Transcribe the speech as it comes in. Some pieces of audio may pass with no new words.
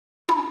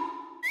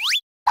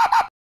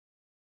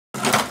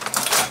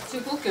ち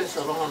くきゅうす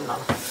るもんなの。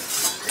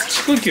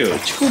ちくきゅう好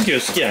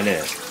きや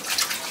ね。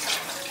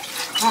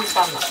簡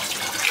単な。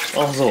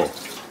あ、そう。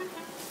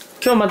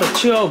今日また違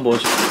う帽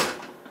子。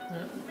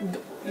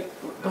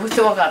どうし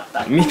てわかっ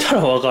た。見た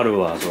らわかる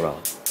わ、そら。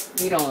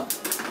色、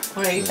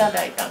これいた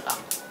だいたか。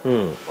う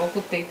ん。送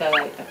っていた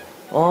だいた。あ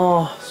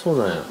あ、そう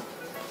なんや。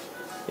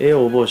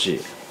お帽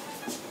子。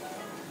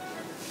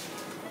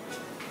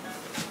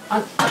あ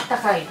った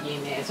かい日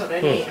ね、そ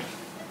れに。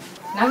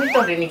波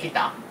取りに来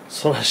た。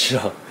そら知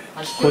らん。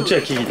こっち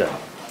は聞きたい。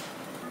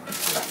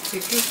ち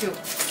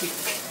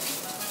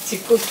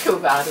くきゅう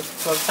がある、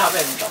これ食べ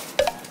んと。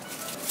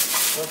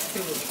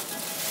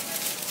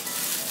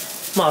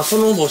まあ、そ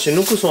の帽子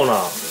抜くそうな。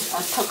あっ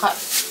たかい。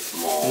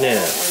もう。ねえ。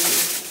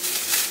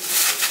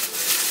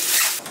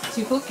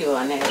ちくきゅう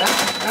はね、楽なんで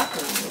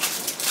す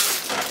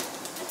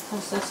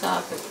よ。ささ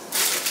っと。こ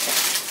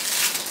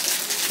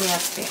うや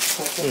って、こ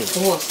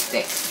うし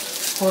て、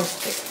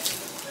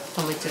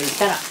止めつい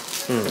たら。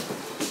うん。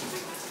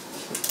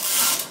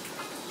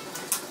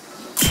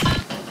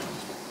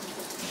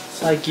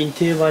最近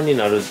定番に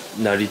なり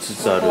つ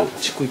つある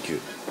ちくきゅう。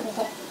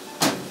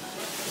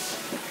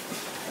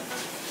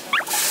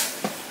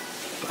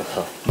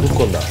ぶっ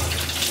こんだ。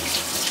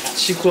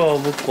ちくわを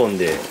ぶっこん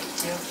で。き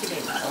れ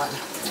いなのはね。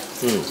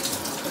うん。こ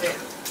れ、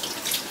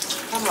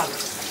玉で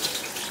す。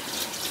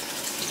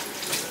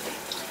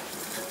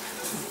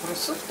これ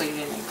スッと入れ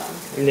ないか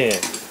な。ねえ。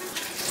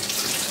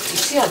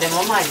塩で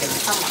も巻いても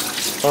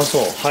玉。あ、そ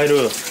う、入る。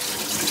飲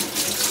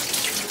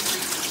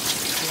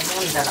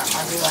んだら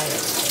味わえ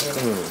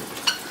る。うん。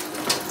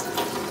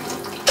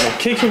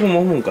結局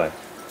もむんかい。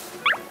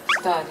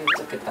下味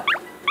つけた。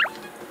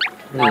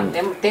なん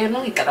でも手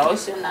抜いたら美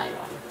味しくないわ。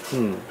う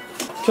ん。今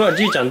日は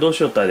じいちゃんどう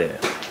しよったで。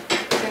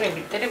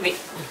テレビ。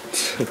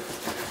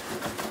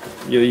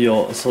いよい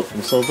よ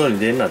外に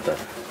出んなったら。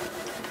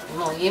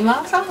もう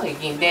今寒い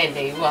日で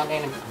言われ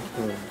るもん。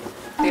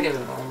テレビが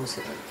面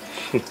白い。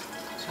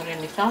それ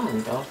に寒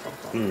いだとか。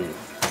うん。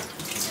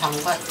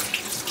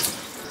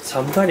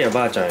寒がりは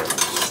ばあちゃんや。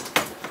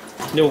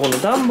でもこの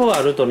暖房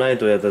あるとない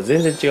とやったら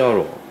全然違う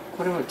ろ。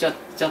これもちょっ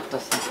と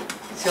さ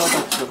消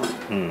毒する。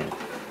うん。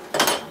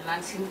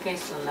何神経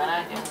質にな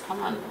らでもた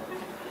まんの。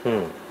う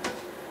ん。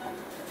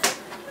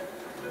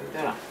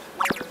だから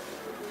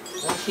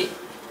美味しい。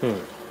うん。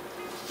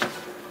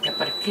やっ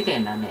ぱり綺麗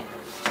なね。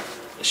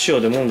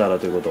塩で揉んだら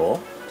ということ？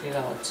違う、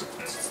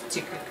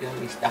ちくきゅう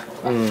にした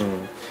方が。う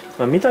ん。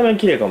まあ見た目は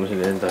綺麗かもしれ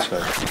ないね、確か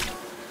に。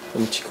で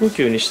もちく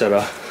きゅうにした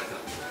ら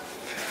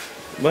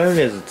マヨ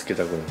ネーズつけ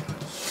たくなる。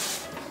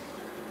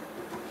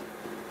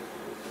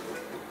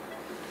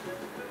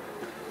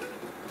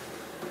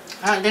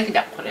あ、でき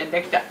た。これ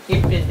できた。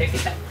一品でき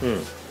た。う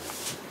ん。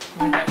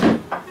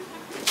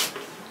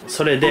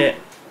それで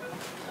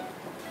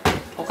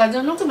おか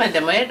ずのくめで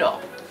もええろ。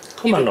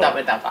昼食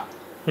べたか。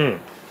うん。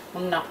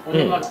こんなお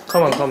煮物。か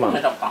まん。気持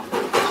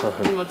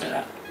ち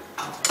が。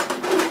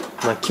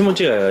まあ気持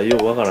ちがよ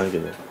うわからんけ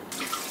ど。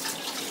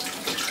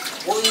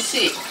美味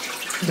しい。う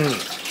ん。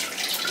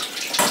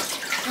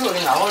料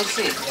理が美味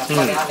しい。やっぱり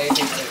あれ入れ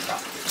てるか。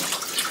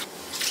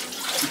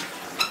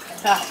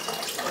さあ、こ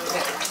れ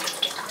で。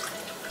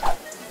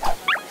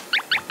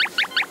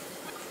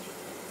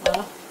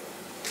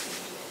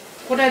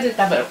これで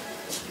食べる。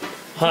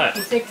はい。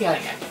出来上が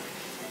り。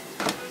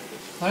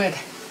これで。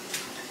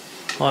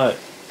はい。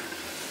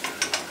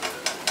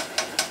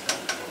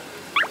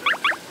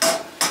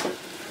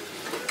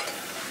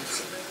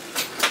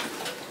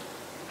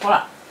ほ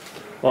ら。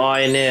わあ、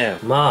ええね。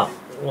ま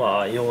あ、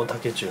わあ、ようた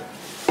けちゅう。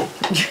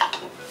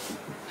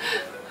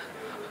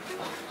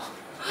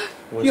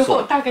よ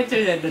う竹中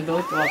でど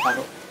うしてわか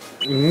る？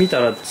見た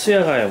らツ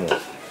ヤがやもん。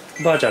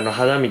ばあちゃんの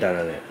肌みたい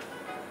なね。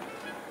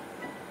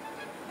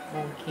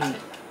大きいね。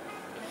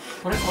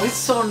これ美味し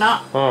そう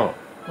な。うん。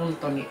本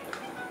当に。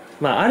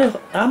まああれ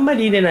あんま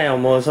り入れないよ。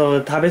もうそ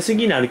う食べ過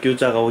ぎになる器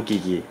が大き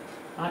いき。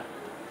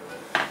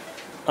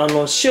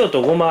塩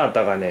とごまあっ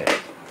たかね。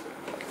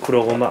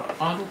黒ごま。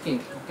あるきに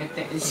かけ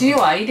て塩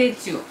は入れ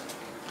ちゅう。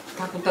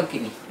炊くとき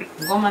に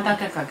ごまだ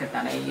けかけ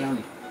たらいいよう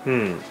に。う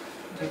ん。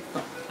ちょっ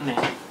とね。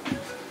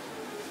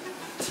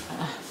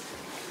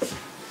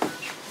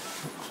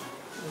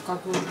おか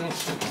ずで。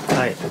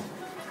はい。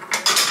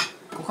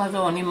おかず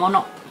お煮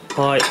物。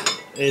はい。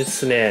いいっ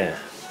すね。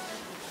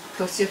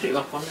年寄り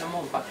はこんな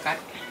もんばっか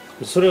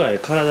り。それがね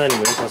体に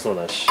も良さそう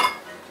だし。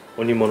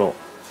お煮物。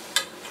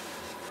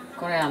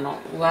これ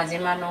宇和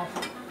島の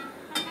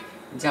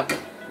じゃこ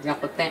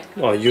天。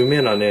あ、有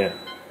名なね。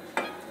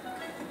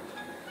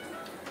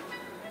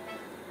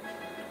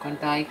これ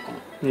大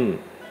根。うん。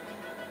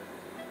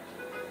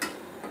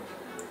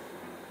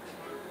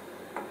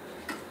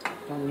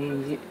と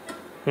人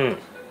参。うん。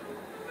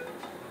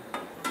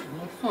美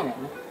味しそうやね。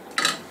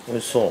美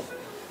味しそう。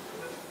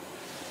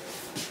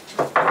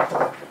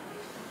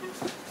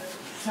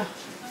さあ。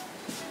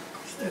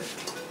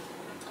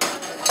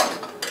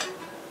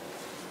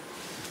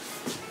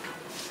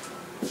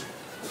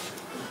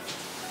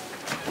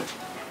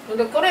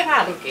でこれ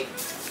があるき。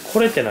こ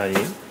れって何？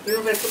ゆ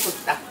うべ作っ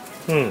た。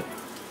うん。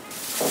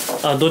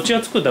あ、どっち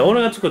が作った？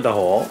俺が作った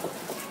方？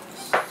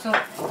そう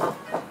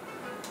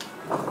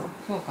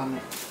か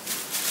ね。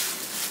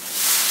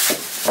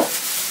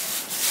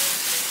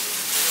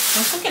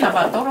好きな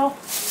バー取ろう。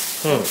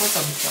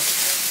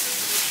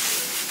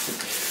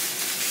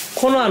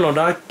この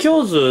らっき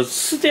ょう酢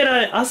捨て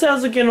ない浅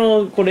漬け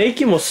のこれ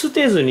液も捨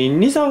てずに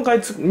2、3回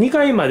2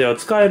回までは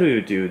使え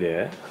る言う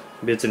で、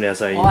別の野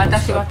菜に。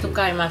私は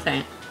使いませ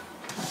ん。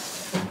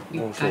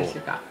1回し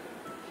か。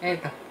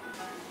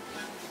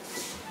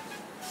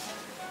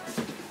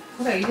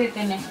これ入れ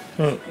てね。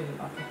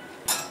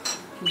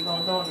希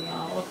望通り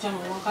やお茶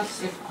も沸か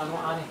して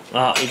あれ。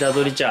あ、板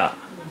取り茶。や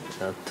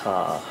った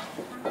ー。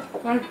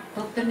これ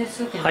取ってね、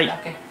すぐだけ。は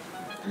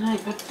い、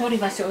取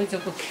り箸置いと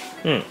く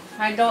け。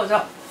はい、どう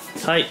ぞ。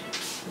はい。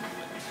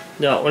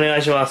じゃあお願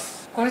いしま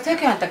す。これだ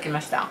けやったき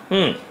ました。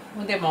で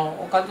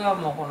もおかずは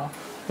もうこの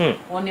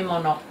お煮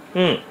物。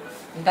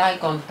大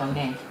根と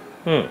ね、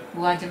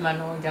宇和島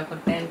の弱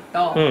点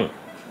と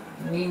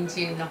人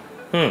参の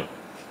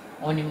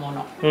お煮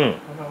物。こ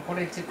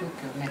れちくきゅ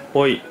うね。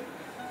ほい。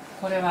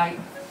これは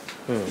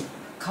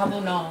かぶ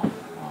の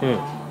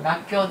らっ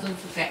きょう酢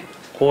漬け。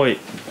ほい。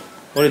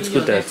これ作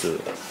ったやつ。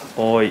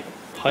ほい。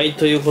はい、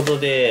ということ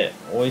で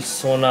美味し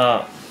そう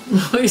な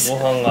ご飯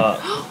が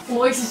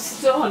美味し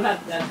そうなっ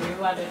て言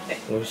われて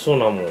美味しそう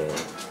なもん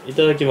い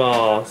ただき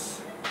ま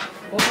す。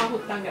ご飯振っ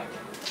たんじゃ。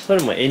そ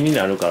れも絵に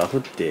なるから振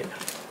って。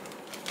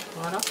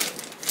あら。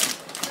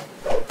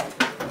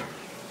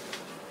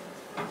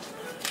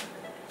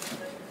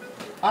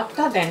あっ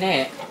たで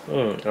ね。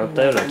あっ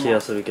たような気が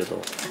するけど。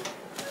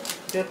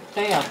絶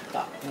対あっ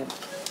た。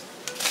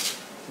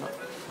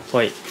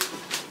はい。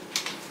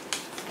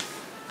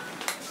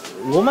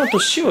ごまと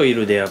塩い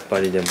るでやっ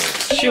ぱり。でも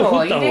塩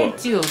振った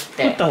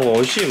方が美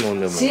味しいもん。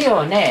でも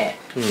塩ね、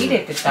入れ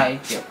て炊い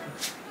てよ。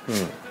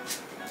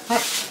はい。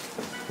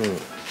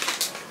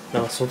な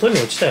んか外に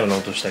落ちたような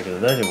音したけど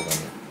大丈夫か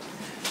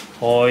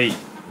な。はい、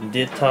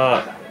出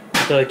た。い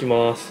ただき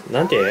ます。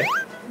なんて？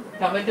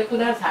食べてく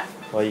ださい。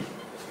はい。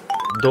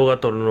動画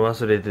撮るの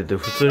忘れてて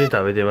普通に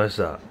食べてまし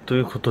た。とい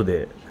うこと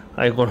で、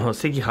はい、この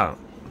赤飯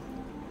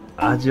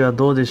味は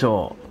どうでし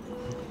ょ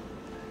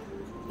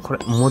う。こ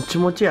れもち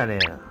もちやね。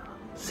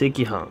赤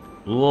飯、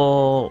う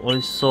おー、美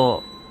味し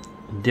そ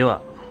う。で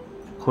は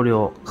これ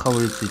をか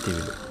ぶりついて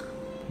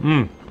み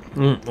る。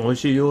美味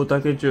しいよ。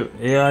竹中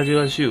味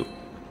がしゅう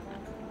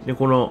で、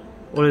この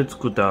俺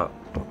作った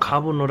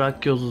かぶのらっ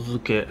きょう酢漬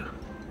け、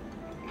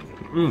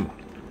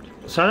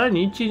さら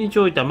に1日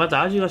置いたらま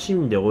た味がしゅ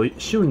んで美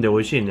味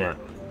しいね。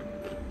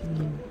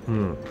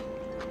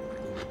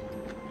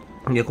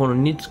で、この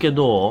煮つけ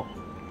ど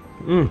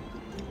う？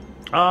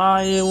お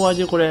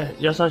味。これ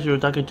優しい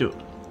竹中。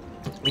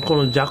こ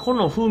のじゃこ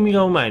の風味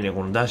がうまいね。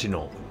このだし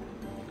の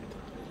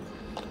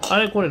あ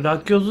れ、これら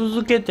っきょう酢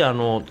漬けって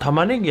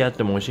玉ねぎやっ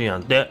ても美味しいや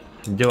んて。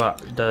では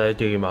いただい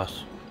ていきま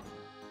す。